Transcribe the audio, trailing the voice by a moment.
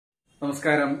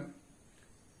നമസ്കാരം.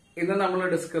 ഇന്ന് നമ്മൾ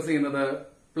ഡിസ്കസ് ചെയ്യുന്നത്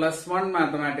 +1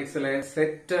 മാത്തമാറ്റിക്സിലെ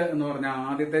സെറ്റ് എന്ന് പറഞ്ഞ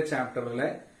ആദ്യത്തെ ചാപ്റ്ററിലെ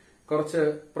കുറച്ച്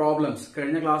പ്രോബ്ലംസ്.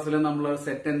 കഴിഞ്ഞ ക്ലാസ്സിൽ നമ്മൾ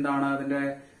സെറ്റ് എന്താണ്, അതിന്റെ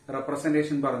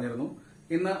റെപ്രസെന്റേഷൻ പറഞ്ഞിരുന്നു.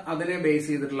 ഇന്ന് അതിനെ ബേസ്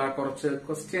ചെയ്തിട്ടുള്ള കുറച്ച്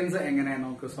ക്വസ്റ്റ്യൻസ് എങ്ങനെ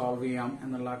നമുക്ക് സോൾവ് ചെയ്യാം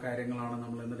എന്നുള്ള കാര്യങ്ങളാണ്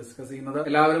നമ്മൾ ഇന്ന് ഡിസ്കസ് ചെയ്യുന്നത്.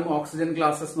 എല്ലാവരും ഓക്സിജൻ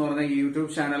ക്ലാസ്സസ് എന്ന് പറഞ്ഞ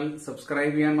യൂട്യൂബ് ചാനൽ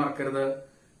സബ്സ്ക്രൈബ് ചെയ്യാൻ മറക്കരുത്.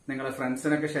 നിങ്ങളുടെ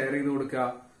ഫ്രണ്ട്സിനൊക്കെ ഷെയർ ചെയ്ത് കൊടുക്കുക.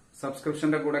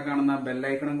 സബ്സ്ക്രിപ്ഷന്റെ കൂടെ കാണുന്ന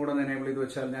ബെല്ലൈക്കണും കൂടെ എനേബിൾ ചെയ്ത്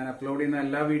വെച്ചാൽ ഞാൻ അപ്ലോഡ് ചെയ്യുന്ന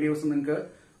എല്ലാ വീഡിയോസും നിങ്ങൾക്ക്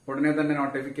ഉടനെ തന്നെ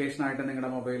നോട്ടിഫിക്കേഷൻ ആയിട്ട് നിങ്ങളുടെ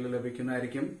മൊബൈലിൽ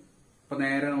ലഭിക്കുന്നതായിരിക്കും. അപ്പൊ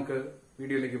നേരെ നമുക്ക്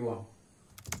വീഡിയോയിലേക്ക് പോവാം.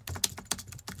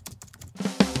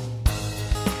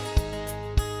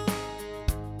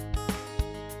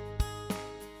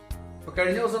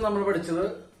 കഴിഞ്ഞ ദിവസം നമ്മൾ പഠിച്ചത്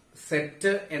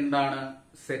സെറ്റ് എന്താണ്,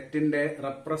 സെറ്റിന്റെ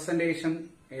റെപ്രസെന്റേഷൻ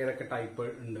ഏതൊക്കെ ടൈപ്പ്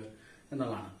ഉണ്ട്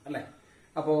എന്നുള്ളതാണ് അല്ലെ.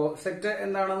 അപ്പോ സെറ്റ്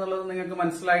എന്താണെന്നുള്ളത് നിങ്ങൾക്ക്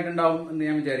മനസ്സിലായിട്ടുണ്ടാവും എന്ന്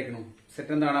ഞാൻ വിചാരിക്കുന്നു.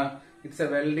 സെറ്റ് എന്താണ്? It's A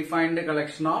well defined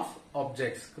collection of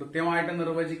objects. കൃത്യമായിട്ട്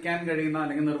നിർവചിക്കാൻ കഴിയുന്ന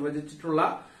അല്ലെങ്കിൽ നിർവചിച്ചിട്ടുള്ള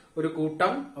ഒരു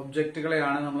കൂട്ടം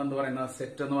ഒബ്ജക്റ്റുകളെയാണ് നമ്മൾ എന്ത് പറയുന്നത്,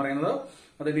 സെറ്റ് എന്ന് പറയുന്നത്.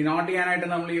 അത് ഡിനോട്ട് ചെയ്യാനായിട്ട്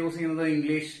നമ്മൾ യൂസ് ചെയ്യുന്നത്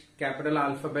ഇംഗ്ലീഷ് ക്യാപിറ്റൽ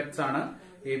ആൽഫബറ്റ്സ് ആണ്.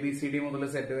 ABCD മുതൽ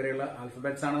സെറ്റ് വരെയുള്ള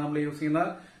ആൽഫബറ്റ്സ് ആണ് നമ്മൾ യൂസ് ചെയ്യുന്നത്.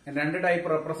 രണ്ട്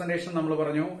ടൈപ്പ് റെപ്രസെന്റേഷൻ നമ്മൾ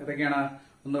പറഞ്ഞു. ഇതൊക്കെയാണ്,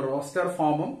 ഒന്ന് റോസ്റ്റർ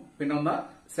ഫോമും പിന്നെ ഒന്ന്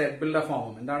സെറ്റ് ബിൽഡർ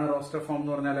ഫോമും. എന്താണ് റോസ്റ്റർ ഫോം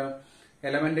എന്ന് പറഞ്ഞാൽ?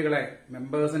 എലമെന്റുകളെ,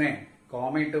 മെമ്പേഴ്സിനെ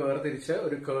കോമയിട്ട് വേർതിരിച്ച്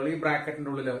ഒരു കേളി ബ്രാക്കറ്റിന്റെ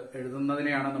ഉള്ളിൽ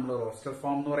എഴുതുന്നതിനെയാണ് നമ്മൾ റോസ്റ്റർ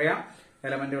ഫോം എന്ന് പറയാം.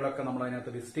 എലമെന്റുകളൊക്കെ നമ്മൾ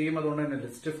അതിനകത്ത് ലിസ്റ്റ് ചെയ്യും, അതുകൊണ്ട് തന്നെ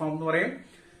ലിസ്റ്റ് ഫോം എന്ന് പറയും.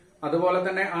 അതുപോലെ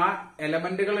തന്നെ ആ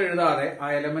എലമെന്റുകൾ എഴുതാതെ ആ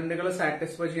എലമെന്റുകൾ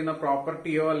സാറ്റിസ്ഫൈ ചെയ്യുന്ന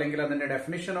പ്രോപ്പർട്ടിയോ അല്ലെങ്കിൽ അതിന്റെ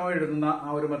ഡെഫിനിഷനോ എഴുതുന്ന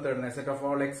ആ ഒരു മെത്തേഡിനെ, set of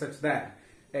all X such that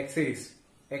X is,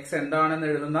 X എന്താണെന്ന്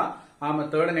എഴുതുന്ന ആ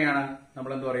മെത്തേഡിനെയാണ്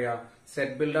നമ്മൾ എന്ത് പറയാ,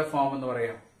 സെറ്റ് ബിൽഡർ ഫോം എന്ന്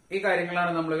പറയാം. ഈ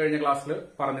കാര്യങ്ങളാണ് നമ്മൾ കഴിഞ്ഞ ക്ലാസ്സിൽ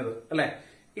പറഞ്ഞത് അല്ലെ.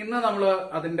 ഇന്ന് നമ്മൾ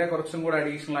അതിന്റെ കുറച്ചും കൂടെ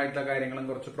അഡീഷണൽ ആയിട്ടുള്ള കാര്യങ്ങളും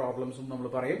കുറച്ച് പ്രോബ്ലംസും നമ്മൾ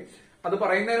പറയും. അത്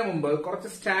പറയുന്നതിന് മുമ്പ് കുറച്ച്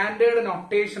സ്റ്റാൻഡേർഡ്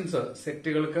നൊട്ടേഷൻസ്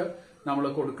സെറ്റുകൾക്ക് നമ്മൾ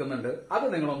കൊടുക്കുന്നുണ്ട്. അത്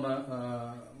നിങ്ങളൊന്ന്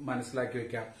മനസ്സിലാക്കി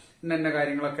വെക്കാം. ഇന്ന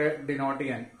കാര്യങ്ങളൊക്കെ ഡിനോട്ട്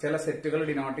ചെയ്യാൻ, ചില സെറ്റുകൾ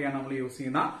ഡിനോട്ട് ചെയ്യാൻ നമ്മൾ യൂസ്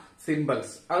ചെയ്യുന്ന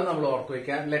സിംബൽസ്, അത് നമ്മൾ ഓർത്ത്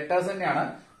വെക്കാം. ലെറ്റേഴ്സ് തന്നെയാണ്.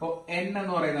 ഇപ്പോ N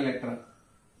എന്ന് പറയുന്ന ലെറ്റർ,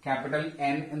 ക്യാപിറ്റൽ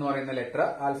N എന്ന് പറയുന്ന ലെറ്റർ,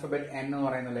 ആൽഫബറ്റ് N എന്ന്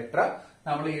പറയുന്ന ലെറ്റർ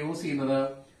നമ്മൾ യൂസ് ചെയ്യുന്നത്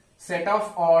set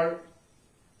of all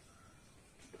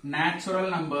natural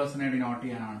നമ്പേഴ്സിനെ denote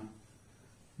ചെയ്യാനാണ്.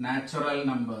 Natural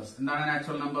numbers. എന്താണ്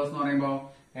നാച്ചുറൽ നമ്പേഴ്സ് എന്ന് പറയുമ്പോൾ?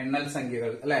 എണ്ണൽ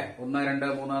സംഖ്യകൾ അല്ലെ. 1, 2,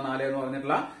 3, 4 എന്ന്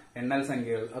പറഞ്ഞിട്ടുള്ള എണ്ണൽ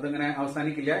സംഖ്യകൾ. അതിങ്ങനെ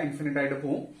അവസാനിക്കില്ല, ഇൻഫിനിറ്റ് ആയിട്ട്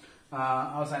പോവും,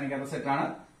 അവസാനിക്കാത്ത സെറ്റാണ്.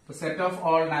 Set of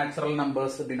all natural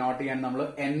numbers denote ചെയ്യാൻ നമ്മൾ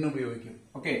N ഉപയോഗിക്കും.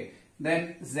 ഓക്കെ. Then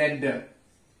Z.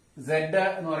 Z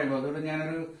എന്ന് പറയുമ്പോൾ അതുകൊണ്ട്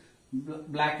ഞാനൊരു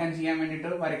ബ്ലാക്ക് ആൻഡ് ചെയ്യാൻ വേണ്ടിയിട്ട്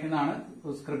വരയ്ക്കുന്നതാണ്.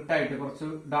 സ്ക്രിപ്റ്റ് ആയിട്ട് കുറച്ച്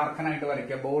ഡാർക്കനായിട്ട്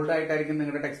വരയ്ക്കുക. ബോൾഡ് ആയിട്ടായിരിക്കും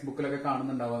നിങ്ങളുടെ ടെക്സ്റ്റ് ബുക്കിലൊക്കെ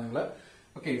കാണുന്നുണ്ടാവുക നിങ്ങൾ.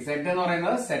 ഓക്കെ. Z എന്ന്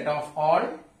പറയുന്നത് സെറ്റ് ഓഫ് ഓൾ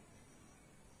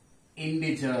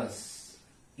ഇൻഡിജേഴ്സ്.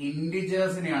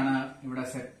 ഇൻഡിജേഴ്സിനെയാണ് ഇവിടെ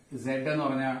Z എന്ന്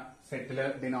പറഞ്ഞ സെറ്റില്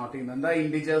ഡിനോട്ട് ചെയ്യുന്നത്. എന്താ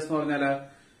ഇൻഡിജേഴ്സ് എന്ന് പറഞ്ഞാല്?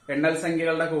 എണ്ണൽ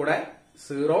സംഖ്യകളുടെ കൂടെ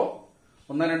 0,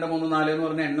 1, 2, 3, 4 എന്ന്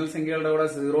പറഞ്ഞ എണ്ണൽ സംഖ്യകളുടെ കൂടെ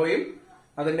 0യും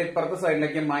അതിന്റെ ഇപ്പുറത്തെ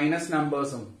സൈഡിലേക്ക് മൈനസ്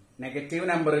നമ്പേഴ്സും നെഗറ്റീവ്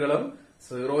നമ്പറുകളും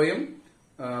 0യും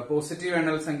പോസിറ്റീവ്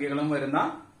എണ്ണൽ സംഖ്യകളും വരുന്ന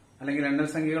അല്ലെങ്കിൽ എണ്ണൽ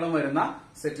സംഖ്യകളും വരുന്ന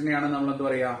സെറ്റിനെയാണ് നമ്മൾ എന്ത്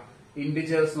പറയാ,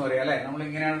 ഇൻഡിജേഴ്സ് എന്ന് പറയാം അല്ലെ. നമ്മൾ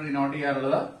ഇങ്ങനെയാണ് ഡിനോട്ട്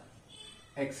ചെയ്യാറുള്ളത്.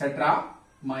 എക്സെട്ര,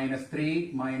 -3,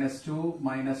 -2,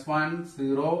 -1,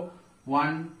 0,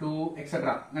 1, 2 എക്സെട്ര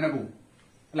അങ്ങനെ പോകും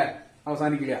അല്ലെ.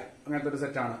 അവസാനിക്കില്ല. അങ്ങനത്തെ ഒരു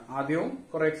സെറ്റാണ്. ആദ്യവും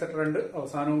കുറെ എക്സെട്ര ഉണ്ട്,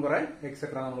 അവസാനവും കുറെ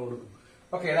എക്സെട്ര നമ്മൾ കൊടുക്കും.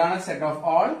 ഓക്കെ. ഇതാണ് സെറ്റ് ഓഫ്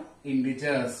ഓൾ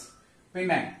ഇൻഡിജേഴ്സ്.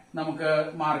 പിന്നെ നമുക്ക്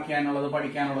മാർക്ക് ചെയ്യാനുള്ളത്,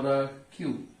 പഠിക്കാനുള്ളത് Q.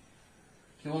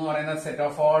 Q എന്ന് പറയുന്നത് set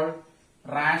of all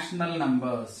rational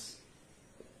numbers.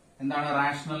 എന്താണ്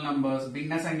റാഷണൽ നമ്പേഴ്സ്?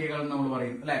 ഭിന്നസംഖ്യകൾ എന്ന് നമ്മൾ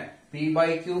പറയും അല്ലെ.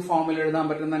 P/Q ഫോമിൽ എഴുതാൻ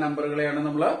പറ്റുന്ന നമ്പറുകളെയാണ്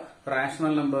നമ്മൾ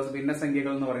റാഷണൽ നമ്പേഴ്സ്,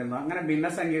 ഭിന്നസംഖ്യകൾ എന്ന് പറയുന്നത്. അങ്ങനെ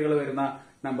ഭിന്നസംഖ്യകൾ വരുന്ന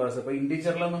നമ്പേഴ്സ്. ഇപ്പൊ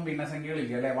ഇൻഡിജറിലൊന്നും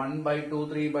ഭിന്നസംഖ്യകളില്ല അല്ലെ. 1/2,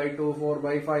 3/2,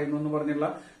 4/5 എന്നൊന്നും പറഞ്ഞുള്ള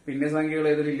ഭിന്നസംഖ്യകൾ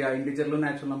ഇതിലില്ല. ഇൻഡിജറിലും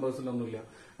നാച്ചുറൽ നമ്പേഴ്സിലൊന്നും ഇല്ല.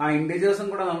 ആ ഇൻഡിജേഴ്സും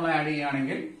കൂടെ നമ്മൾ ആഡ്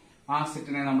ചെയ്യുകയാണെങ്കിൽ ആ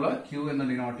സെറ്റിനെ നമ്മൾ Q എന്ന്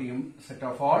ഡിനോട്ട് ചെയ്യും. Set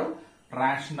of all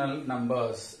rational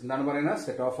numbers. എന്താണ് പറയുന്നത്?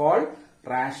 Set of all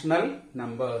rational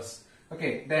numbers.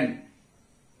 Okay. Then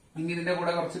ഇനി ഇതിന്റെ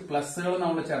കൂടെ കുറച്ച് പ്ലസുകൾ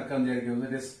നമ്മൾ ചേർക്കാൻ വിചാരിക്കും.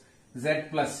 Z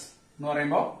പ്ലസ് എന്ന്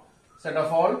പറയുമ്പോൾ set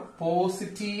of all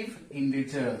positive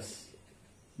integers.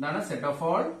 എന്താണ്? Set of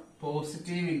all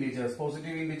positive integers.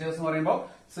 Positive integers എന്ന് പറയുമ്പോൾ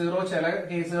 0 ചില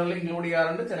കേസുകളിൽ ഇൻക്ലൂഡ്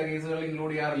ചെയ്യാറുണ്ട്, ചില കേസുകളിൽ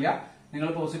ഇൻക്ലൂഡ് ചെയ്യാറില്ല. നിങ്ങൾ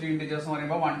പോസിറ്റീവ് ഇൻഡിജേഴ്സ് എന്ന്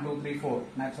പറയുമ്പോൾ 1, 2, 3, 4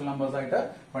 നാച്ചുറൽ നമ്പേഴ്സ് ആയിട്ട്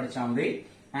പഠിച്ചാൽ മതി.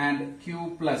 And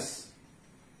Q plus.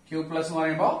 Q plus എന്ന്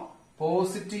പറയുമ്പോൾ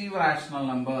positive rational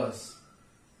numbers.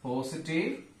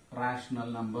 Positive rational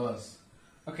numbers.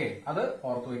 Okay. അത്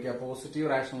ഓർത്ത് വയ്ക്കുക. Positive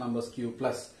rational numbers Q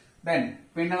plus. Then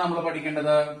പിന്നെ നമ്മൾ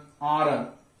പഠിക്കേണ്ടത് R.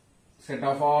 Set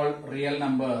of all real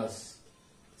numbers.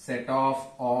 Set of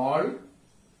all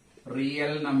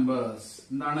real numbers.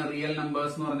 എന്താണ് റിയൽ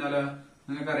നമ്പേഴ്സ് എന്ന് പറഞ്ഞാല്?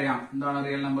 നിങ്ങൾക്കറിയാം എന്താണ്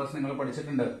റിയൽ നമ്പേഴ്സ് നിങ്ങൾ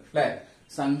പഠിച്ചിട്ടുണ്ട് അല്ലെ.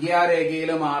 സംഖ്യാരേഖയിൽ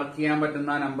മാർക്ക് ചെയ്യാൻ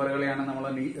പറ്റുന്ന നമ്പറുകളെയാണ് നമ്മൾ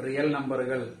റിയൽ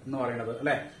നമ്പറുകൾ എന്ന് പറയുന്നത്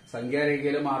അല്ലെ.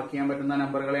 സംഖ്യാരേഖയിൽ മാർക്ക് ചെയ്യാൻ പറ്റുന്ന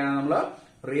നമ്പറുകളെയാണ് നമ്മൾ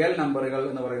റിയൽ നമ്പറുകൾ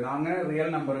എന്ന് പറയുന്നത്. അങ്ങനെ റിയൽ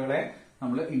നമ്പറുകളെ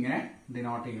നമ്മൾ ഇങ്ങനെ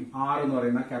ഡിനോട്ട് ചെയ്യും. ആർ എന്ന്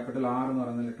പറയുന്ന ക്യാപിറ്റൽ ആർ എന്ന്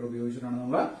പറയുന്ന ലെറ്റർ ഉപയോഗിച്ചിട്ടാണ്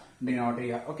നമ്മൾ ഡിനോട്ട്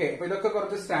ചെയ്യുക. ഓക്കെ, അപ്പൊ ഇതൊക്കെ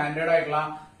കുറച്ച് സ്റ്റാൻഡേർഡ് ആയിട്ടുള്ള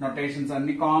നൊട്ടേഷൻസ് ആണ്.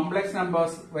 ഇനി കോംപ്ലക്സ്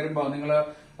നമ്പേഴ്സ് വരുമ്പോൾ നിങ്ങൾ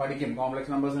പഠിക്കും.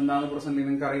 കോംപ്ലക്സ് നമ്പേഴ്സ് എന്താണെന്ന് പ്രസന്റ്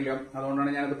നിങ്ങൾക്ക് അറിയില്ല,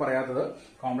 അതുകൊണ്ടാണ് ഞാനത് പറയാത്തത്.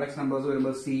 കോംപ്ലക്സ് നമ്പേഴ്സ്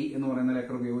വരുമ്പോൾ സി എന്ന് പറയുന്ന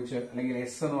ലെറ്റർ ഉപയോഗിച്ച് അല്ലെങ്കിൽ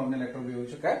എസ് എന്ന് പറഞ്ഞ ലെറ്റർ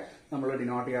ഉപയോഗിച്ചൊക്കെ നമ്മൾ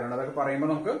ഡിനോട്ട് ചെയ്യാറുണ്ട്. അതൊക്കെ പറയുമ്പോൾ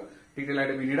നമുക്ക് ഡീറ്റെയിൽ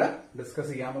ആയിട്ട് പിന്നീട് ഡിസ്കസ്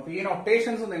ചെയ്യാം. അപ്പൊ ഈ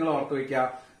നൊട്ടേഷൻസ് നിങ്ങൾ ഓർത്ത് വയ്ക്കുക.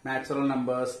 Natural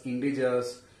numbers,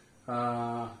 integers,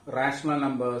 rational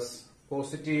numbers,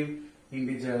 positive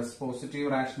integers, positive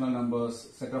rational numbers,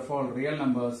 set of all real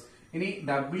numbers. ഇനി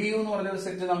ഡബ്ല്യു എന്ന് പറഞ്ഞൊരു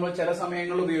സെറ്റ് നമ്മൾ ചില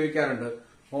സമയങ്ങളിൽ ഉപയോഗിക്കാറുണ്ട്.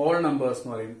 ഓൾ നമ്പേഴ്സ്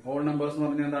എന്ന് പറയും. ഓൾ നമ്പേഴ്സ് എന്ന്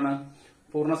പറഞ്ഞാൽ എന്താണ്?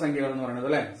 പൂർണ്ണസംഖ്യകൾ എന്ന് പറയുന്നത്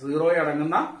അല്ലെ. സീറോയിൽ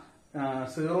അടങ്ങുന്ന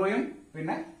സീറോയും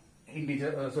പിന്നെ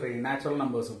നാച്ചുറൽ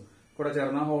നമ്പേഴ്സും കൂടെ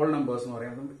ചേർന്ന ഹോൾ നമ്പേഴ്സ് എന്ന്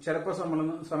പറയും. ചിലപ്പോൾ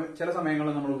ചില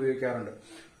സമയങ്ങളിൽ നമ്മൾ ഉപയോഗിക്കാറുണ്ട്.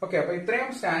 ഓക്കെ, അപ്പൊ ഇത്രയും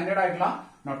സ്റ്റാൻഡേർഡ് ആയിട്ടുള്ള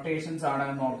നൊട്ടേഷൻസ് ആണ്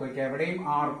എന്ന് ഓർത്ത് വയ്ക്കുക. എവിടെയും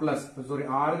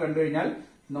ആറ് കണ്ടു കഴിഞ്ഞാൽ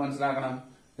എന്ന് മനസ്സിലാക്കണം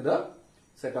ഇത്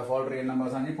set of all real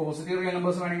numbers ആണ്. പോസിറ്റീവ് റിയൽ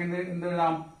നമ്പേഴ്സ് വേണമെങ്കിൽ എന്ത്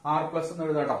എഴുതാം? ആർ പ്ലസ് എന്ന്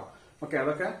എഴുതാം കേട്ടോ. ഓക്കെ,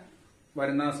 അതൊക്കെ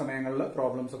വരുന്ന സമയങ്ങളിൽ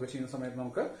പ്രോബ്ലംസ് ഒക്കെ ചെയ്യുന്ന സമയത്ത്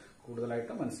നമുക്ക്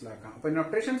കൂടുതലായിട്ട് മനസ്സിലാക്കാം. അപ്പൊ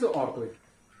നൊട്ടേഷൻസ് ഓർത്ത് വയ്ക്കും.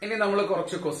 ഇനി നമ്മൾ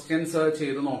കുറച്ച് ക്വസ്റ്റ്യൻസ്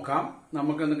ചെയ്ത് നോക്കാം.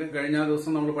 നമുക്ക് കഴിഞ്ഞ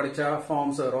ദിവസം നമ്മൾ പഠിച്ച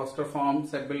forms, roster form,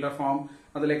 set builder form,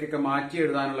 അതിലേക്കൊക്കെ മാറ്റി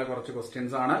എഴുതാനുള്ള കുറച്ച്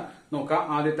ക്വസ്റ്റ്യൻസ് ആണ്. നോക്കാം.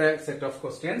 ആദ്യത്തെ set of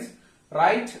questions.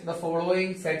 Write the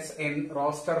following sets in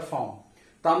roster form.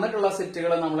 തന്നിട്ടുള്ള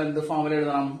സെറ്റുകൾ നമ്മൾ എന്ത് ഫോമിൽ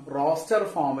എഴുതണം? റോസ്റ്റർ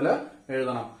ഫോമിൽ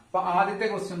എഴുതണം. അപ്പൊ ആദ്യത്തെ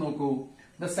ക്വസ്റ്റ്യൻ നോക്കൂ.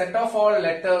 The set of all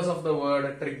letters of the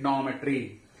word trigonometry.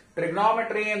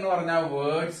 Trigonometry എന്ന് പറഞ്ഞ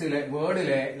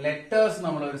വേർഡിലെ ലെറ്റേഴ്സ്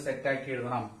നമ്മൾ ഒരു സെറ്റ് ആക്കി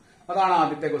എഴുതണം. അതാണ്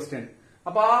ആദ്യത്തെ ക്വസ്റ്റ്യൻ.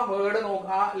 അപ്പൊ ആ വേർഡ് നോക്കുക,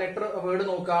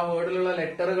 ആ വേർഡിലുള്ള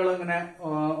ലെറ്ററുകൾ ഇങ്ങനെ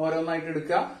ഓരോന്നായിട്ട്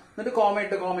എടുക്കുക, എന്നിട്ട്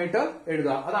കോമയിട്ട്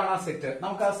എഴുതുക. അതാണ് ആ സെറ്റ്.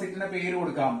 നമുക്ക് ആ സെറ്റിന്റെ പേര്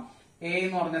കൊടുക്കാം. എ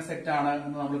എന്ന് പറഞ്ഞ സെറ്റ് ആണ്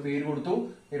എന്ന് നമ്മൾ പേര് കൊടുത്തു.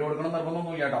 പേര് കൊടുക്കണം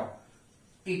നിർബന്ധമൊന്നുമില്ല കേട്ടോ.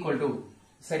 ഈക്വൽ ടു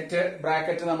സെറ്റ്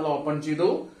ബ്രാക്കറ്റ് നമ്മൾ ഓപ്പൺ ചെയ്തു.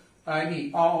 ഇനി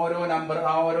ആ ഓരോ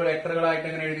ലെറ്ററുകളായിട്ട്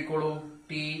എങ്ങനെ എഴുതിക്കോളൂ.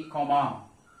 T,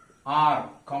 R,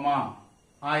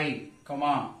 I,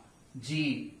 G,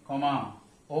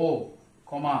 O,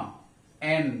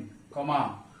 N,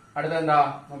 അടുത്തെന്താ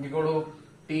നോക്കിക്കോളൂ.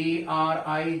 T, R,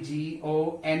 I, G, O,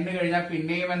 N കഴിഞ്ഞാൽ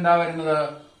പിന്നെയും എന്താ വരുന്നത്?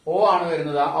 ഒ ആണ്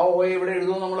വരുന്നത്. ആ ഒ ഇവിടെ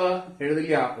എഴുതുമോ? നമ്മള്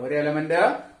എഴുതില്ല. ഒരു എലമെന്റ്,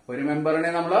 ഒരു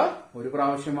മെമ്പറിനെ നമ്മള് ഒരു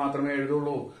പ്രാവശ്യം മാത്രമേ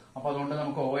എഴുതുള്ളൂ. അപ്പൊ അതുകൊണ്ട്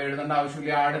നമുക്ക് ഒ എഴുതേണ്ട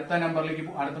ആവശ്യമില്ല. അടുത്ത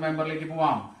മെമ്പറിലേക്ക്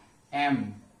പോവാം. എം,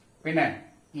 പിന്നെ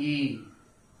ഇ,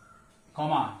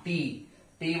 ടി.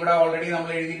 ടി ഇവിടെ ഓൾറെഡി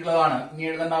നമ്മൾ എഴുതിയിട്ടുള്ളതാണ്, ഇനി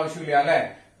എഴുതേണ്ട ആവശ്യമില്ല അല്ലെ.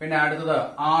 പിന്നെ അടുത്തത്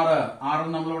ആറും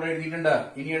നമ്മൾ ഇവിടെ എഴുതിയിട്ടുണ്ട്,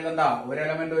 ഇനി എഴുതണ്ട. ഒരു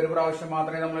എലമെന്റ് ഒരു പ്രാവശ്യം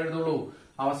മാത്രമേ നമ്മൾ എഴുതുള്ളൂ.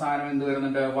 അവസാനം എന്ത്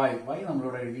വരുന്നുണ്ട്? വൈ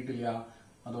നമ്മളിവിടെ എഴുതിയിട്ടില്ല,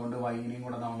 അതുകൊണ്ട് വൈനെയും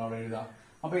കൂടെ നമ്മളവിടെ എഴുതാം.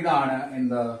 അപ്പൊ ഇതാണ്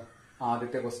എന്ത്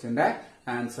ആദ്യത്തെ ക്വസ്റ്റ്യന്റെ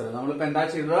ആൻസർ. നമ്മളിപ്പോ എന്താ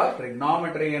ചെയ്തത്?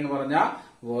 ട്രിഗ്നോമെട്രി എന്ന് പറഞ്ഞ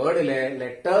വേർഡിലെ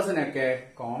ലെറ്റേഴ്സിനൊക്കെ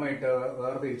കോമയിട്ട്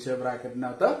വേർതിരിച്ച്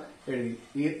ബ്രാക്കറ്റിനകത്ത് എഴുതി.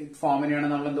 ഈ ഫോമിനെയാണ്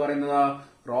നമ്മൾ എന്ത് പറയുന്നത്?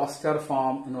 റോസ്റ്റർ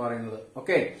ഫോം എന്ന് പറയുന്നത്.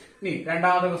 ഓക്കെ, ഇനി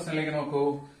രണ്ടാമത്തെ ക്വസ്റ്റ്യനിലേക്ക് നോക്കൂ.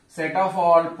 Set of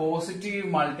all positive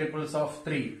multiples of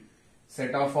 3.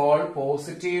 Set of all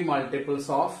positive multiples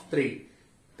of 3.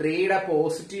 3യുടെ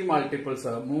positive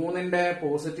multiples, 3ന്റെ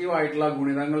positive ആയിട്ടുള്ള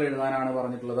ഗുണിതങ്ങൾ എഴുതാനാണ്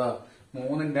പറഞ്ഞിട്ടുള്ളത്.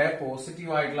 3ന്റെ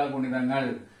പോസിറ്റീവ് ആയിട്ടുള്ള ഗുണിതങ്ങൾ.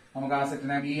 നമുക്ക് ആ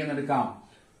സെറ്റിനെ ബി എന്ന് എടുക്കാം.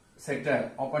 സെറ്റ്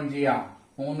ഓപ്പൺ ചെയ്യാം.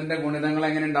 3ന്റെ ഗുണിതങ്ങൾ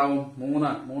എങ്ങനെ ഉണ്ടാവും?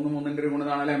 3ന്റെ ഒരു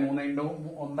ഗുണിതമാണ് അല്ലെ. 3 ×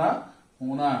 1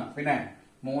 3, പിന്നെ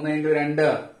 3 × 2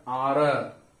 6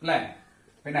 അല്ലെ.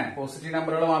 പിന്നെ പോസിറ്റീവ്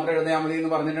നമ്പറുകൾ മാത്രം എഴുതിയാൽ മതി എന്ന്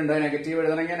പറഞ്ഞിട്ടുണ്ട്. നെഗറ്റീവ്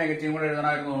എഴുതണമെങ്കിൽ നെഗറ്റീവ് കൂടെ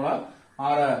എഴുതണമായിരുന്നു നമ്മള്.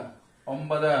 6,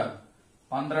 9,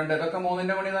 12 ഇതൊക്കെ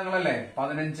 3ന്റെ ഗുണിതങ്ങളല്ലേ.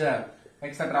 15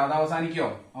 എക്സെട്ര. അത്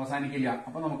അവസാനിക്കില്ല.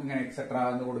 അപ്പൊ നമുക്ക് ഇങ്ങനെ എക്സെട്ര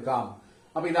എന്ന് കൊടുക്കാം.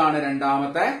 അപ്പൊ ഇതാണ്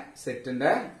രണ്ടാമത്തെ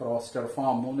സെറ്റിന്റെ റോസ്റ്റർ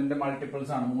ഫോം. 3ന്റെ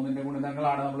മൾട്ടിപ്പിൾസ് ആണ്, 3ന്റെ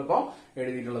ഗുണിതങ്ങളാണ് നമ്മളിപ്പോ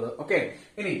എഴുതിയിട്ടുള്ളത്. ഓക്കെ,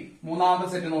 ഇനി മൂന്നാമത്തെ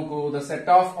സെറ്റ് നോക്കൂ. The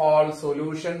set of all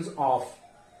solutions of.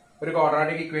 ഒരു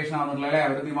ക്വാഡ്രാറ്റിക് ഇക്വേഷൻ ആണെന്നുള്ളത് അല്ലെ.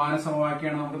 ഒരു ദ്വിമാന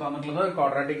സമവാക്യമാണ് നമുക്ക് തന്നിട്ടുള്ളത്.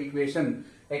 ക്വാഡ്രാറ്റിക് ഇക്വേഷൻ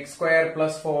x²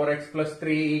 + 4x +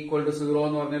 3 = 0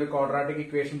 എന്ന് പറഞ്ഞൊരു ക്വാഡ്രാറ്റിക്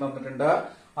ഇക്വേഷൻ തന്നിട്ടുണ്ട്.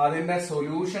 അതിന്റെ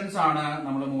സൊല്യൂഷൻസ് ആണ്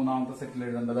നമ്മൾ മൂന്നാമത്തെ സെറ്റിൽ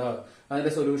എഴുതേണ്ടത്.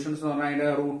 അതിന്റെ സൊല്യൂഷൻസ് എന്ന് പറഞ്ഞാൽ അതിന്റെ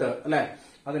റൂട്ട് അല്ലെ.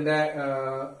 അതിന്റെ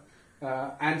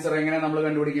ആൻസർ എങ്ങനെ നമ്മൾ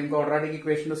കണ്ടുപിടിക്കും? ക്വാഡ്രാറ്റിക്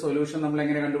ഇക്വേഷന്റെ സൊല്യൂഷൻ നമ്മൾ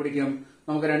എങ്ങനെ കണ്ടുപിടിക്കും?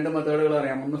 നമുക്ക് രണ്ട് മെത്തേഡുകൾ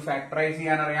അറിയാം. ഒന്ന് ഫാക്ടറൈസ്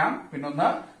ചെയ്യാൻ അറിയാം, പിന്നെ ഒന്ന്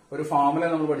ഒരു ഫോർമുല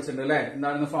നമ്മൾ പഠിച്ചിട്ടുണ്ട് അല്ലെ.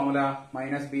 എന്താണ് formula?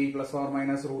 -b + or -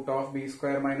 √b²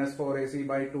 -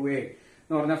 4ac/2a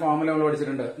എന്ന് പറഞ്ഞ ഫോർമുല നമ്മൾ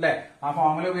പഠിച്ചിട്ടുണ്ട് അല്ലെ. ആ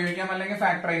ഫോർമുല ഉപയോഗിക്കാം, അല്ലെങ്കിൽ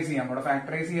ഫാക്ടറൈസ് ചെയ്യാം. ഇവിടെ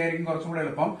ഫാക്ടറൈസ് ചെയ്യായിരിക്കും കുറച്ചുകൂടെ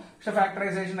എളുപ്പം. പക്ഷെ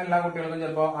ഫാക്ടറൈസേഷൻ എല്ലാ കുട്ടികൾക്കും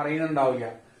ചിലപ്പോൾ അറിയുന്നുണ്ടാവില്ല.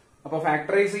 അപ്പൊ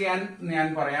ഫാക്ടറൈസ് ചെയ്യാൻ ഞാൻ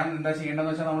പറയാം. എന്താ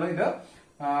ചെയ്യേണ്ടതെന്ന് വെച്ചാൽ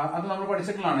അത് നമ്മൾ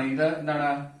പഠിച്ചിട്ടുള്ളതാണ്. ഇത് എന്താണ്?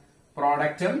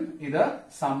 പ്രോഡക്റ്റും ഇത്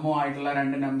സമ്മും ആയിട്ടുള്ള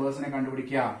രണ്ട് നമ്പേഴ്സിനെ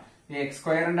കണ്ടുപിടിക്കുക. ഈ എക്സ്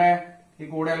സ്ക്വയറിന്റെ ഈ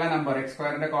കൂടെയുള്ള നമ്പർ എക്സ്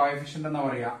സ്ക്വയറിന്റെ കോഎഫിഷ്യന്റ് എന്ന്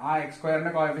പറയുക. ആ എക്സ്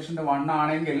സ്ക്വയറിന്റെ കോഎഫിഷ്യന്റ് 1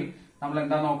 ആണെങ്കിൽ നമ്മൾ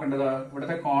എന്താ നോക്കേണ്ടത്?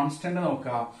 ഇവിടുത്തെ കോൺസ്റ്റന്റ്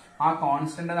നോക്കുക. ആ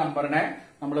കോൺസ്റ്റന്റ് നമ്പറിനെ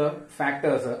നമ്മൾ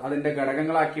ഫാക്ടേഴ്സ് അതിന്റെ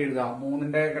ഘടകങ്ങളാക്കി എഴുതുക.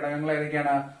 3ന്റെ ഘടകങ്ങൾ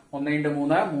ഏതൊക്കെയാണ്?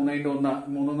 1x3, 3x1.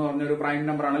 3 എന്ന് പറഞ്ഞൊരു പ്രൈം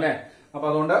നമ്പർ ആണ് അല്ലെ. അപ്പൊ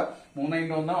അതുകൊണ്ട്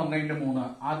 3x1, 1x3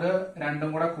 അത് രണ്ടും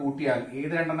കൂടെ കൂട്ടിയാൽ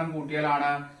ഏത് രണ്ടെണ്ണം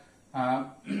കൂട്ടിയാലാണ്?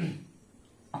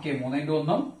 ഓക്കെ,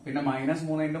 3x1 പിന്നെ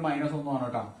 -3x -1 ആണ്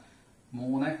കേട്ടോ.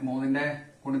 3ന്റെ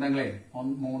ഗുണിതങ്ങളെ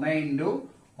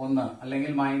 3x1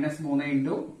 അല്ലെങ്കിൽ -3x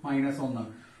 -1.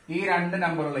 ഈ രണ്ട്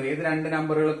നമ്പറുകൾ ഏത് രണ്ട്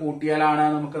നമ്പറുകൾ കൂട്ടിയാലാണ്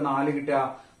നമുക്ക് 4 കിട്ടുക?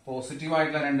 പോസിറ്റീവ്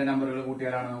ആയിട്ടുള്ള രണ്ട് നമ്പറുകൾ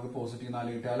കൂട്ടിയാലാണ് നമുക്ക് പോസിറ്റീവ്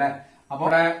 4 കിട്ടുക അല്ലെ. അപ്പൊ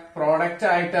ഇവിടെ പ്രോഡക്റ്റ്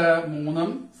ആയിട്ട്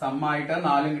 3ഉം സമ്മായിട്ട്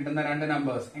 4ഉം കിട്ടുന്ന രണ്ട്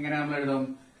നമ്പേഴ്സ് എങ്ങനെ നമ്മൾ എഴുതും?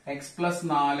 x plus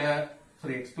 3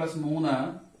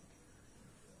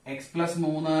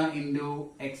 into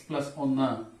x plus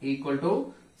 1 equal to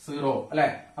 0 അല്ലെ.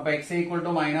 അപ്പൊ x equal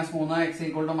to -3, x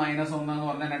equal to -1 എന്ന്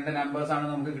പറഞ്ഞ രണ്ട് നമ്പേഴ്സ് ആണ്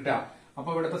നമുക്ക് കിട്ടുക. അപ്പൊ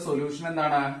ഇവിടുത്തെ സൊല്യൂഷൻ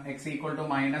എന്താണ്? x equal to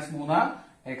 -3,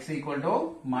 x equal to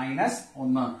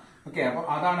 -1. Okay, അപ്പൊ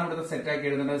അതാണ് ഇവിടുത്തെ സെറ്റ് ആക്കി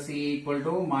എഴുതുന്നത്. c equal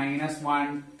to -1,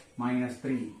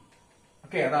 -3.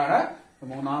 ഓക്കെ, അതാണ്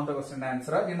മൂന്നാമത്തെ ക്വസ്റ്റ്യന്റെ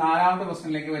ആൻസർ. ഈ നാലാമത്തെ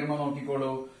ക്വസ്റ്റ്യനിലേക്ക് വരുമ്പോൾ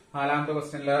നോക്കിക്കോളൂ. നാലാമത്തെ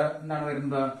ക്വസ്റ്റ്യനിൽ എന്താണ്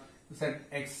വരുന്നത്?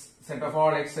 Set of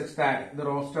all X such that ഇത്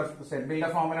റോസ്റ്റർ സെറ്റ്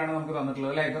ബിൽഡർ ഫോമിലാണ് നമുക്ക്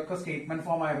തന്നിട്ടുള്ളത് അല്ലെ. ഇതൊക്കെ സ്റ്റേറ്റ്മെന്റ്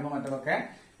ഫോം ആയിരുന്നു, മറ്റൊക്കെ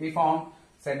ഈ ഫോം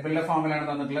സെറ്റ് ബിൽഡർ ഫോമിലാണ്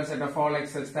തന്നിട്ടുള്ളത്. Set of all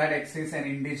X such that X is N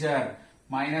integer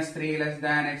 -3 less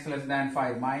than X less than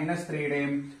 5.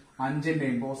 -3യുടെയും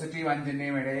 5ന്റെയും positive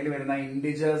 5ന്റെയും ഇടയിൽ വരുന്ന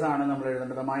ഇന്റിജേഴ്സ് ആണ് നമ്മൾ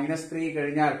എഴുതേണ്ടത്. -3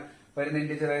 കഴിഞ്ഞാൽ വരുന്ന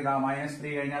ഇന്റിജർ ഏതാ?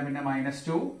 -3 കഴിഞ്ഞാൽ പിന്നെ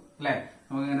 -2 അല്ലെ.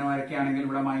 നമുക്ക് ഇങ്ങനെ വരയ്ക്കുകയാണെങ്കിൽ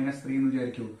ഇവിടെ -3 എന്ന്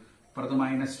വിചാരിക്കൂ. ഇപ്പുറത്ത്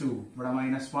 -2, ഇവിടെ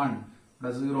 -1,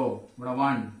 ഇവിടെ 0, ഇവിടെ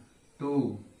 1, 2,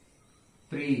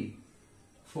 3,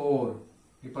 4,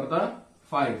 ഇപ്പുറത്ത്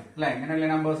 5 അല്ലെ. ഇങ്ങനെയുള്ള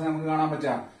നമ്പേഴ്സ് നമുക്ക് കാണാൻ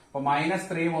പറ്റാം. അപ്പൊ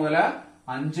 -3 മുതൽ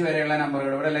 5 വരെയുള്ള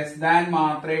നമ്പറുകൾ ഇവിടെ ലെസ് ദാൻ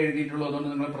മാത്രമേ എഴുതിയിട്ടുള്ളൂ. അതുകൊണ്ട്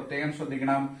നിങ്ങൾ പ്രത്യേകം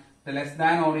ശ്രദ്ധിക്കണം. Less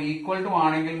than or equal to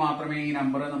ആണെങ്കിൽ മാത്രമേ ഈ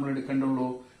നമ്പർ നമ്മൾ എടുക്കേണ്ടുള്ളൂ.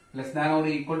 Less than or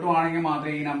equal to ആണെങ്കിൽ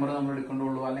മാത്രമേ ഈ നമ്പർ നമ്മൾ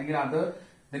എടുക്കേണ്ടുള്ളൂ. അല്ലെങ്കിൽ അത്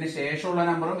ഇതിന് ശേഷമുള്ള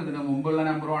നമ്പറും ഇതിന് മുമ്പുള്ള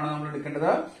നമ്പറുമാണ് നമ്മൾ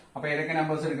എടുക്കേണ്ടത്. അപ്പൊ ഏതൊക്കെ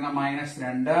നമ്പേഴ്സ് എടുക്കണം?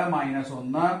 -2,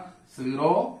 -1, 0,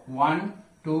 1,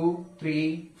 2, 3,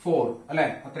 4 അല്ലെ.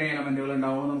 അത്രയും എലമെന്റുകൾ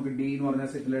ഉണ്ടാവും. നമുക്ക് ഡി എന്ന് പറഞ്ഞ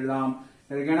സെറ്റിൽ എഴുതാം.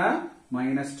 ഏതൊക്കെയാണ്?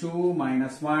 -2,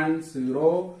 -1,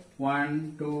 0, 1,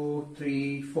 2, 3,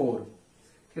 4.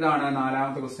 ഇതാണ്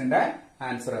നാലാമത്തെ ക്വസ്റ്റ്യന്റെ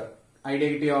ആൻസർ. ഐഡിയ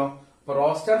കിട്ടിയോ? അപ്പൊ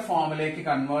റോസ്റ്റർ ഫോമിലേക്ക്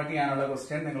കൺവേർട്ട് ചെയ്യാനുള്ള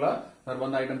ക്വസ്റ്റ്യൻ നിങ്ങൾ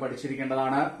നിർബന്ധമായിട്ടും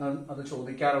പഠിച്ചിരിക്കേണ്ടതാണ്. അത്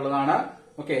ചോദിക്കാറുള്ളതാണ്.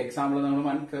 ഓക്കെ, എക്സാമ്പിൾ നിങ്ങൾ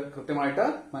കൃത്യമായിട്ട്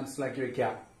മനസ്സിലാക്കി വെക്കുക.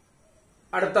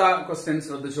 അടുത്ത ക്വസ്റ്റ്യൻ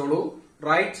ശ്രദ്ധിച്ചോളൂ.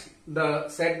 Write the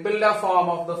set builder form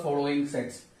of the following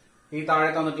sets. ഈ താഴെ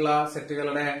തന്നിട്ടുള്ള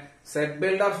സെറ്റുകളുടെ സെറ്റ്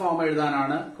ബിൽഡർ ഫോം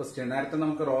എഴുതാനാണ് ക്വസ്റ്റ്യൻ. നേരത്തെ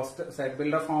നമുക്ക് സെറ്റ്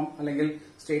ബിൽഡർ ഫോം അല്ലെങ്കിൽ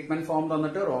സ്റ്റേറ്റ്മെന്റ് ഫോം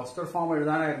തന്നിട്ട് റോസ്റ്റർ ഫോം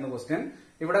എഴുതാനായിരുന്നു ക്വസ്റ്റ്യൻ.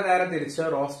 ഇവിടെ നേരെ തിരിച്ച്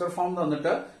റോസ്റ്റർ ഫോം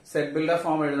തന്നിട്ട് സെറ്റ് ബിൽഡർ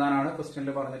ഫോം എഴുതാനാണ്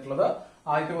ക്വസ്റ്റ്യനിൽ പറഞ്ഞിട്ടുള്ളത്.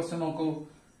 ആദ്യത്തെ ക്വസ്റ്റ്യൻ നോക്കൂ.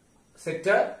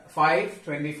 സെറ്റ് 5,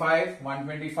 25,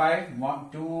 125,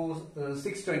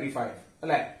 625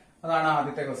 അല്ലെ. അതാണ്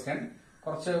ആദ്യത്തെ ക്വസ്റ്റ്യൻ.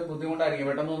 കുറച്ച് ബുദ്ധിമുട്ടായിരിക്കും,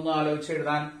 പെട്ടെന്നൊന്നും ആലോചിച്ച്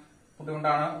എഴുതാൻ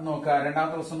ബുദ്ധിമുട്ടാണ്. നോക്കുക,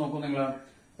 രണ്ടാമത്തെ ക്വസ്റ്റ്യൻ നോക്കൂ നിങ്ങൾ.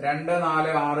 2, 4,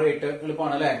 6, 8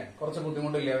 എളുപ്പമാണ് അല്ലെ. കുറച്ച്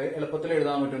ബുദ്ധിമുട്ടില്ല, എളുപ്പത്തിൽ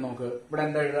എഴുതാൻ പറ്റും. നോക്ക് ഇവിടെ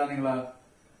എന്താ എഴുതാ? നിങ്ങൾ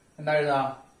എന്താ എഴുതാ?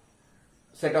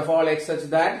 Set of all X such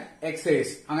that X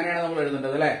is, അങ്ങനെയാണ് നമ്മൾ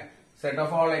എഴുതേണ്ടത് അല്ലെ. Set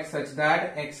of all X such that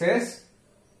X is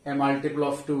A multiple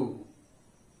of 2.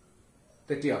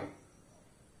 തെറ്റിയോ?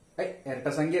 ഇരട്ട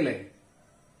സംഖ്യ അല്ലേ,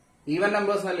 ഈവൻ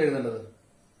നമ്പേഴ്സ് നല്ല എഴുതേണ്ടത്.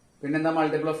 പിന്നെന്താ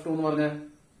മൾട്ടിപ്പിൾ ഓഫ് 2 എന്ന് പറഞ്ഞ്?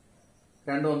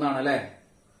 രണ്ടും ഒന്നാണ് അല്ലെ.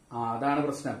 അതാണ്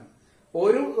പ്രശ്നം.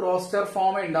 ഒരു റോസ്റ്റർ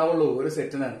ഫോമേ ഉണ്ടാവുള്ളൂ ഒരു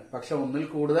സെറ്റിന്. പക്ഷെ ഒന്നിൽ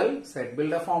കൂടുതൽ സെറ്റ്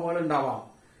ബിൽഡർ ഫോമുകൾ ഉണ്ടാവാം.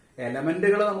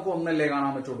 എലമെന്റുകൾ നമുക്ക് ഒന്നല്ലേ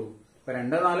കാണാൻ പറ്റുള്ളൂ. ഇപ്പൊ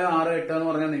 2, 4, 6, 8 എന്ന്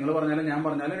പറഞ്ഞാൽ നിങ്ങൾ പറഞ്ഞാലും ഞാൻ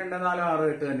പറഞ്ഞാലും 2, 4, 6,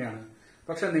 8 തന്നെയാണ്.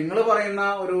 പക്ഷെ നിങ്ങൾ പറയുന്ന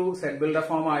ഒരു സെറ്റ് ബിൽഡർ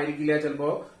ഫോം ആയിരിക്കില്ല ചിലപ്പോ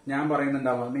ഞാൻ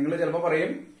പറയുന്നുണ്ടാവുക. നിങ്ങൾ ചിലപ്പോ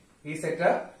പറയും ഈ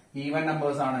സെറ്റ് ഈവൻ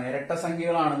നമ്പേഴ്സ് ആണ്, ഇരട്ട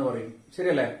സംഖ്യകളാണെന്ന് പറയും.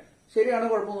 ശരിയല്ലേ? ശരിയാണ്,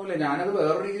 കുഴപ്പമൊന്നുമില്ല. ഞാനത്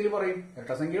വേറെ രീതിയിൽ പറയും.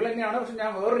 ഇരട്ട സംഖ്യകൾ തന്നെയാണ്, പക്ഷെ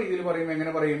ഞാൻ വേറെ രീതിയിൽ പറയും.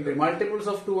 എങ്ങനെ പറയും? മൾട്ടിപ്പിൾസ്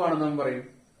ഓഫ് 2 ആണെന്ന് ഞാൻ പറയും.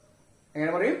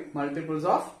 എങ്ങനെ പറയും? Multiples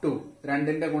of 2,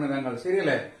 2ന്റെ ഗുണിതങ്ങൾ.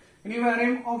 ശരിയല്ലേ? ഇനി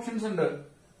വേറെയും ഓപ്ഷൻസ് ഉണ്ട്,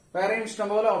 വേറെയും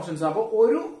ഇഷ്ടംപോലെ ഓപ്ഷൻസ്. അപ്പൊ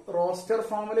ഒരു റോസ്റ്റർ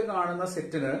ഫോമിൽ കാണുന്ന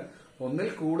സെറ്റിന് ഒന്നിൽ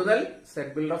കൂടുതൽ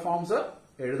സെറ്റ് ബിൽഡർ ഫോംസ്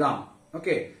എഴുതാം.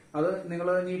 ഓക്കെ, അത് നിങ്ങൾ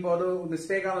ഇനിയിപ്പോ അത്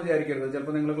മിസ്റ്റേക്ക് ആണെന്ന് വിചാരിക്കരുത്.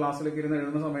 ചിലപ്പോൾ നിങ്ങൾ ക്ലാസ്സിലേക്ക് ഇരുന്ന്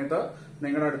എഴുതുന്ന സമയത്ത്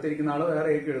നിങ്ങളുടെ അടുത്തിരിക്കുന്ന ആള് വേറെ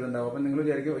ആയിരിക്കും എഴുതുന്നുണ്ടാവും. അപ്പൊ നിങ്ങൾ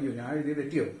വിചാരിക്കും അയ്യോ ഞാൻ എഴുതി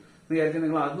തെറ്റിയോ എന്ന് വിചാരിക്കും.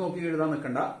 നിങ്ങൾ അത് നോക്കി എഴുതാൻ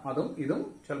നിൽക്കണ്ട. അതും ഇതും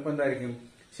ചിലപ്പോൾ എന്തായിരിക്കും?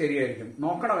 ശരിയായിരിക്കും.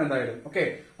 നോക്കണം എന്തായാലും. ഓക്കെ,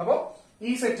 അപ്പോ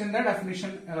ഈ സെറ്റിന്റെ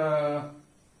ഡെഫിനിഷൻ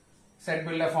സെറ്റ്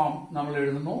ബിൽഡർ ഫോം നമ്മൾ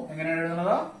എഴുതുന്നു. എങ്ങനെയാണ്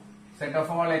എഴുതുന്നത്? Set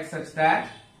of all X such that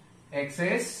X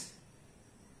is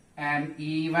an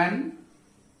even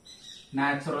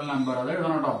natural number. അത്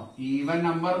എഴുതണം കേട്ടോ. ഈവൻ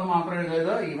നമ്പർ എന്ന് മാത്രം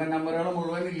എഴുതരുത്. ഈവൻ നമ്പറുകൾ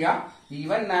മുഴുവൻ ഇല്ല.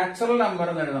 ഈവൻ നാച്ചുറൽ നമ്പർ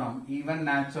എന്ന് എഴുതണം. Even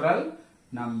natural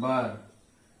number.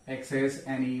 X is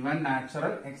an even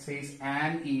natural. X is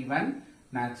an even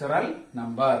natural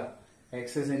number. X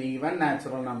is an even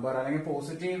natural number. അല്ലെങ്കിൽ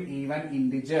പോസിറ്റീവ് ഈവൻ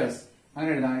ഇന്റിജേഴ്സ്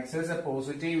അങ്ങനെ എഴുതാം. X is a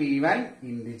positive even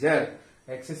integer.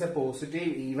 X is a positive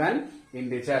even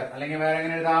integer. അല്ലെങ്കിൽ വേറെ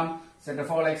എങ്ങനെ എഴുതാം? Set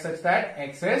of all x such that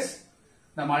x is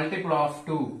the multiple of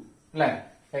 2. അല്ലെ?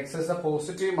 X is the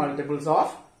positive multiples of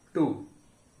 2.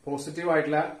 Positive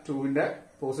ആയിട്ടുള്ള 2ന്റെ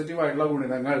positive ആയിട്ടുള്ള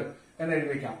ഗുണിതങ്ങൾ എന്ന് എഴുതി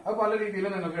വെക്കാം. അത് പല രീതിയിൽ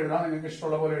നിങ്ങൾക്ക് എഴുതാം. നിങ്ങൾക്ക്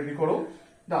ഇഷ്ടമുള്ള പോലെ എഴുതിക്കോളൂ.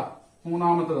 ഇതാ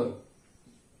മൂന്നാമത്തത്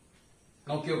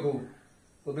നോക്കി നോക്കൂ.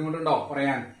 ബുദ്ധിമുട്ടുണ്ടോ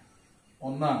പറയാൻ?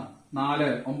 1,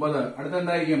 4, 9. അടുത്ത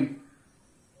എന്തായിരിക്കും?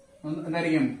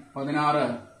 16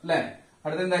 അല്ലെ?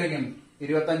 അടുത്ത എന്തായിരിക്കും?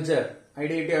 25.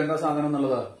 ഐഡിയ കിട്ടിയോ എന്താ സാധനം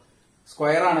എന്നുള്ളത്?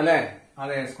 സ്ക്വയർ ആണ് അല്ലെ?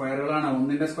 അതെ, സ്ക്വയറുകളാണ്.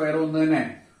 1ന്റെ സ്ക്വയർ 1 തന്നെ,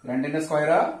 2ന്റെ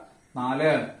സ്ക്വയർ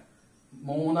 4,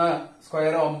 3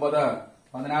 സ്ക്വയർ 9,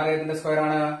 16 ഏതിന്റെ സ്ക്വയർ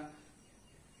ആണ്?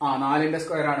 4ന്റെ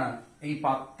സ്ക്വയർ ആണ്. ഈ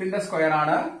 10ന്റെ സ്ക്വയർ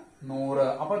ആണ് 100.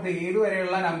 അപ്പൊ ഇത്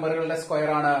ഏതുവരെയുള്ള നമ്പറുകളുടെ സ്ക്വയർ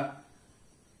ആണ്?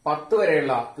 10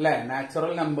 വരെയുള്ള അല്ലെ?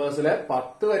 നാച്ചുറൽ നമ്പേഴ്സില്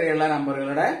 10 വരെയുള്ള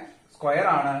നമ്പറുകളുടെ സ്ക്വയർ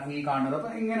ആണ് ഈ കാണുന്നത്. അപ്പൊ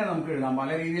ഇങ്ങനെ നമുക്ക് എഴുതാം. പല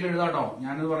രീതിയിൽ എഴുതാം കേട്ടോ.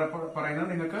 ഞാനിത് പറയുന്നത്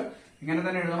നിങ്ങൾക്ക് ഇങ്ങനെ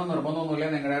തന്നെ എഴുതണം നിർബന്ധമൊന്നുമില്ല.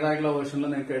 നിങ്ങളുടേതായിട്ടുള്ള വേർഷനിൽ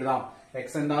നിങ്ങൾക്ക് എഴുതാം.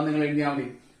 എക്സ് എന്താന്ന് നിങ്ങൾ എഴുതിയാൽ മതി.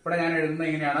 ഇവിടെ ഞാൻ എഴുതുന്നത്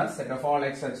ഇങ്ങനെയാണ്. Set of all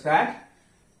X such that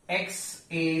X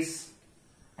is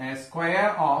A square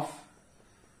of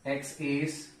X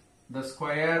is the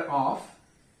square of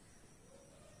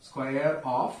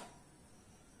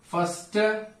first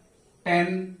 10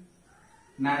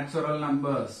 natural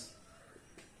numbers.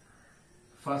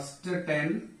 First 10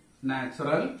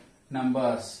 natural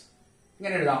numbers.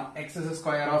 ഇങ്ങനെ എഴുതാം. X is the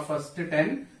square of first 10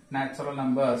 natural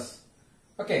numbers.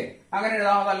 Okay, അങ്ങനെ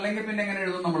എഴുതാം. അല്ലെങ്കിൽ പിന്നെ എങ്ങനെ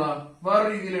എഴുതും നമ്മള്? വേറെ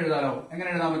രീതിയിൽ എഴുതാലോ. എങ്ങനെ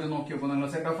എഴുതാൻ പറ്റും നോക്കി നോക്കൂ നിങ്ങൾ.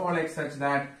 Set of all X such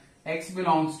that X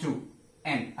belongs to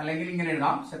n. അല്ലെങ്കിൽ ഇങ്ങനെ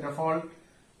എഴുതാം. Set of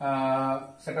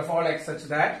all x such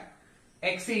that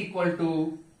x equal to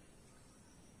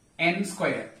n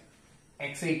square.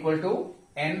 X equal to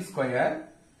n square.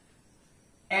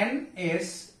 N is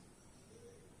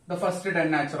the first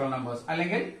 10 natural numbers.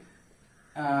 അല്ലെങ്കിൽ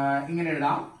ഇങ്ങനെ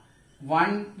എഴുതാം.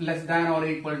 1 less than or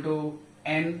equal to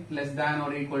n less than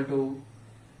or equal to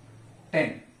 10.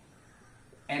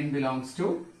 n belongs to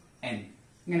n.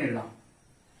 ഇങ്ങനെ എഴുതാം.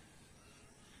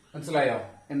 മനസ്സിലായോ?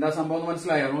 എന്താ സംഭവം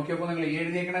മനസ്സിലായോ? നോക്കിയപ്പോ നിങ്ങൾ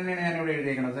എഴുതിയേക്കണ തന്നെയാണ് ഞാൻ ഇവിടെ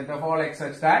എഴുതിയേക്കുന്നത്. Set of all X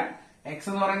such that X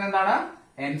എന്ന് പറയുന്നത് എന്താണ്?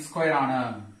 എൻ സ്ക്വയർ ആണ്.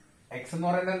 എക്സ് എന്ന്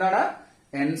പറയുന്നത് എന്താണ്?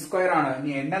 എൻ സ്ക്വയർ ആണ്.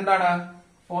 ഇനി എൻ എന്താണ്?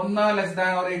 1 less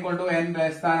than or equal to n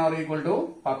less than or equal to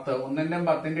 10. 1ന്റെയും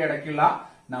 10ന്റെയും ഇടയ്ക്കുള്ള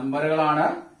നമ്പറുകളാണ്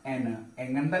n.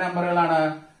 എങ്ങനത്തെ നമ്പറുകളാണ്?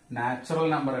 നാച്ചുറൽ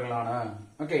നമ്പറുകളാണ്.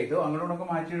 ഓക്കെ, ഇത് അങ്ങോട്ടൊക്കെ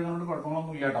മാറ്റി എഴുതുന്നതുകൊണ്ട്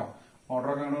കുഴപ്പങ്ങളൊന്നും ഇല്ല കേട്ടോ.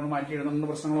 ഓർഡറൊക്കെ അങ്ങോട്ട് മാറ്റി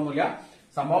എഴുതുന്നതുകൊണ്ട് പ്രശ്നങ്ങളൊന്നുമില്ല.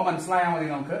 സംഭവം മനസ്സിലായാൽ മതി.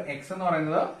 നമുക്ക് എക്സ് എന്ന്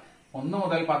പറയുന്നത് 1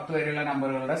 മുതൽ 10 വരെയുള്ള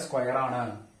നമ്പറുകളുടെ സ്ക്വയർ ആണ്.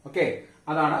 ഓക്കെ,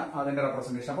 അതാണ് അതിന്റെ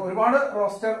റെപ്രസെന്റേഷൻ. അപ്പൊ ഒരുപാട്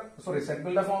സെറ്റ്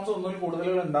ബിൽഡർ ഫോംസ് ഒന്നിൽ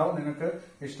കൂടുതലുകൾ ഉണ്ടാവും. നിങ്ങൾക്ക്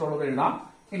ഇഷ്ടമുള്ളത് എഴുതാം.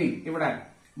 ഇനി ഇവിടെ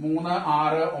 3,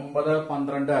 6, 9,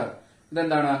 12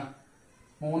 ഇതെന്താണ്?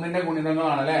 3ന്റെ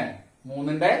ഗുണിതങ്ങളാണ് അല്ലെ?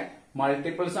 3ന്റെ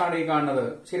മൾട്ടിപ്പിൾസ് ആണ് ഈ കാണുന്നത്.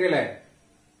 ശരിയല്ലേ?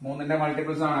 3ന്റെ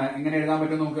മൾട്ടിപ്പിൾസ് ആണ്. എങ്ങനെ എഴുതാൻ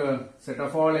പറ്റും നമുക്ക്? Set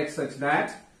of all X such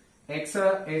that X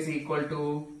is equal to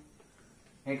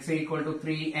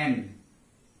 3n.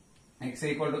 X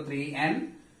equal to 3n.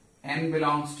 n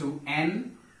belongs to n.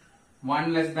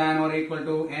 1 less than or equal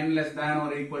to n less than or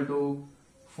equal to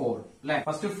 4. അല്ലെ?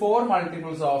 First 4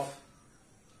 multiples of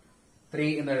 3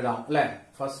 എന്ന് എഴുതാം അല്ലെ?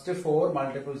 First 4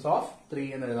 multiples of 3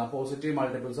 എന്ന് എഴുതാം. Positive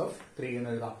multiples of 3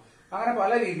 എന്ന് എഴുതാം. അങ്ങനെ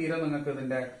പല രീതിയിലും നിങ്ങൾക്ക്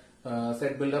ഇതിന്റെ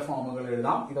സെറ്റ് ബിൽഡർ ഫോമുകൾ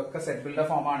എഴുതാം. ഇതൊക്കെ സെറ്റ് ബിൽഡർ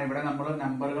ഫോമാണ്. ഇവിടെ നമ്മൾ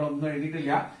നമ്പറുകളൊന്നും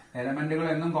എഴുതിയിട്ടില്ല. എലമെന്റുകൾ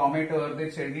എന്നും കോമയിട്ട്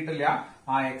വേർതിരിച്ച് എഴുതിയിട്ടില്ല.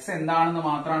 ആ എക്സ് എന്താണെന്ന്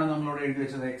മാത്രമാണ് നമ്മളിവിടെ എഴുതി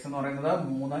വെച്ചത്. എക്സ് എന്ന് പറയുന്നത്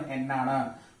 3n ആണ്.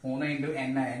 3 ×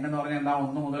 n. n എന്ന് പറഞ്ഞാൽ എന്താ?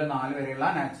 1 മുതൽ 4 വരെയുള്ള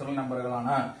നാച്ചുറൽ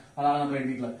നമ്പറുകളാണ്. അതാണ് നമ്മൾ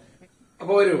എഴുതിയിട്ടുള്ളത്.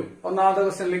 അപ്പൊ വരൂ, ഒന്നാമത്തെ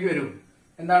ക്വസ്റ്റ്യനിലേക്ക് വരൂ.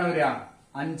 എന്താണ് വരിക?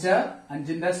 5,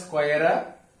 5ന്റെ സ്ക്വയർ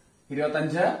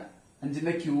 25,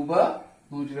 5ന്റെ ക്യൂബ്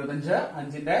 125,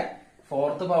 5ന്റെ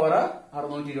 4th പവർ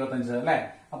 625 അല്ലെ?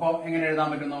 അപ്പൊ എങ്ങനെ എഴുതാൻ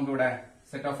പറ്റും നമുക്ക് ഇവിടെ?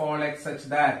 Set of all X such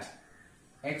that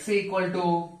X equal to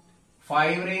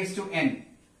 5 raised to n.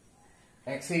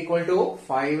 x equal to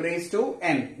 5 raised to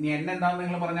n. ഇനി n എന്താണെന്ന്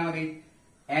നിങ്ങൾ പറഞ്ഞാൽ മതി.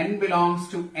 n belongs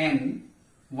to n.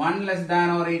 1 less than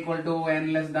or equal to n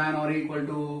less than or equal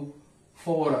to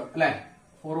 4 അല്ലെ?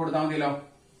 4 കൊടുത്താൽ മതിയല്ലോ.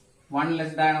 1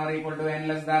 less than or equal to n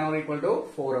less than or equal to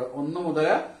 4. 1 മുതൽ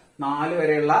 4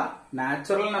 വരെയുള്ള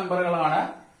നാച്ചുറൽ നമ്പറുകളാണ്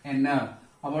n.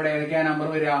 അപ്പോൾ ഇവിടെ ഏതൊക്കെയാ നമ്പർ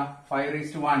വരിക? 5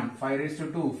 raised to 1, 5 raised to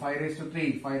 2, 5 raised to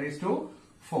 3, 5 raised to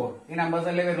 4. ഈ നമ്പേഴ്സ്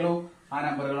അല്ലേ വരുള്ളൂ. ആ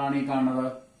നമ്പറുകളാണ് ഈ കാണുന്നത്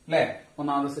അല്ലെ?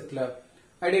 ഒന്നാമത്തെ സെറ്റില്.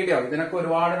 ഐഡിയ കിട്ടിയോ? ഇതിനൊക്കെ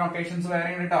ഒരുപാട് നൊട്ടേഷൻസ്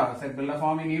വേറെ കേട്ടോ. സെറ്റ് ബിൽഡർ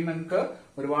ഫോം ഇനിയും നിങ്ങൾക്ക്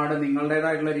ഒരുപാട്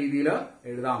നിങ്ങളുടേതായിട്ടുള്ള രീതിയിൽ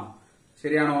എഴുതാം.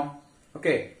 ശരിയാണോ?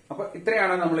 ഓക്കെ, അപ്പൊ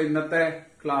ഇത്രയാണ് നമ്മൾ ഇന്നത്തെ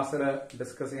ക്ലാസ്സിൽ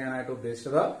ഡിസ്കസ് ചെയ്യാനായിട്ട്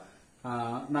ഉദ്ദേശിച്ചത്.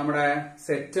 നമ്മുടെ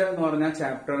സെറ്റ് എന്ന് പറഞ്ഞ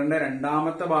ചാപ്റ്ററിന്റെ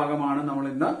രണ്ടാമത്തെ ഭാഗമാണ് നമ്മൾ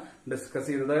ഇന്ന് ഡിസ്കസ്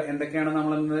ചെയ്തത്. എന്തൊക്കെയാണ്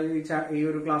നമ്മൾ ഇന്ന് ഈ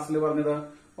ഒരു ക്ലാസ്സിൽ പറഞ്ഞത്?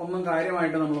 ഒന്നും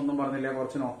കാര്യമായിട്ട് നമ്മളൊന്നും പറഞ്ഞില്ല.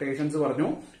 കുറച്ച് നൊട്ടേഷൻസ് പറഞ്ഞു,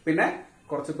 പിന്നെ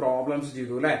കുറച്ച് പ്രോബ്ലംസ്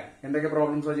ചെയ്തു അല്ലെ. എന്തൊക്കെ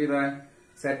പ്രോബ്ലംസ് ചെയ്തത്?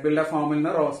 സെറ്റ് ബിൽഡർ ഫോമിൽ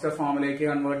നിന്ന് റോസ്റ്റർ ഫോമിലേക്ക്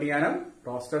കൺവേർട്ട് ചെയ്യാനും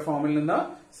റോസ്റ്റർ ഫോമിൽ നിന്ന്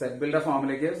സെറ്റ് ബിൽഡർ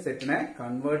ഫോമിലേക്ക് സെറ്റിനെ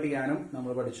കൺവേർട്ട് ചെയ്യാനും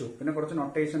നമ്മൾ പഠിച്ചു. പിന്നെ കുറച്ച്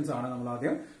നൊട്ടേഷൻസ് ആണ് നമ്മൾ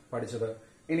ആദ്യം പഠിച്ചത്.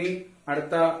 ഇനി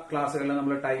അടുത്ത ക്ലാസ്സുകളിൽ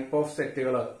നമ്മൾ ടൈപ്പ് ഓഫ്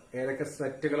സെറ്റുകൾ, ഏതൊക്കെ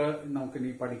സെറ്റുകൾ നമുക്ക് ഇനി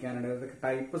പഠിക്കാനുണ്ട്, ഏതൊക്കെ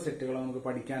ടൈപ്പ് സെറ്റുകൾ നമുക്ക്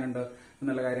പഠിക്കാനുണ്ട്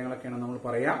എന്നുള്ള കാര്യങ്ങളൊക്കെയാണ് നമ്മൾ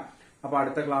പറയാം. അപ്പൊ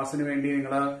അടുത്ത ക്ലാസ്സിന് വേണ്ടി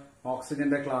നിങ്ങൾ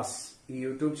ഓക്സിജന്റെ ക്ലാസ്, ഈ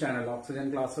യൂട്യൂബ് ചാനൽ ഓക്സിജൻ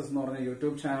ക്ലാസ്സസ് എന്ന് പറഞ്ഞ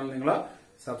യൂട്യൂബ് ചാനൽ നിങ്ങൾ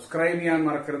സബ്സ്ക്രൈബ് ചെയ്യാൻ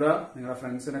മറക്കരുത്. നിങ്ങളുടെ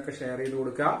ഫ്രണ്ട്സിനൊക്കെ ഷെയർ ചെയ്ത്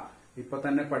കൊടുക്കുക. ഇപ്പൊ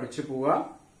തന്നെ പഠിച്ചു പോവുക.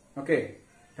 Okay,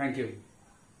 thank you.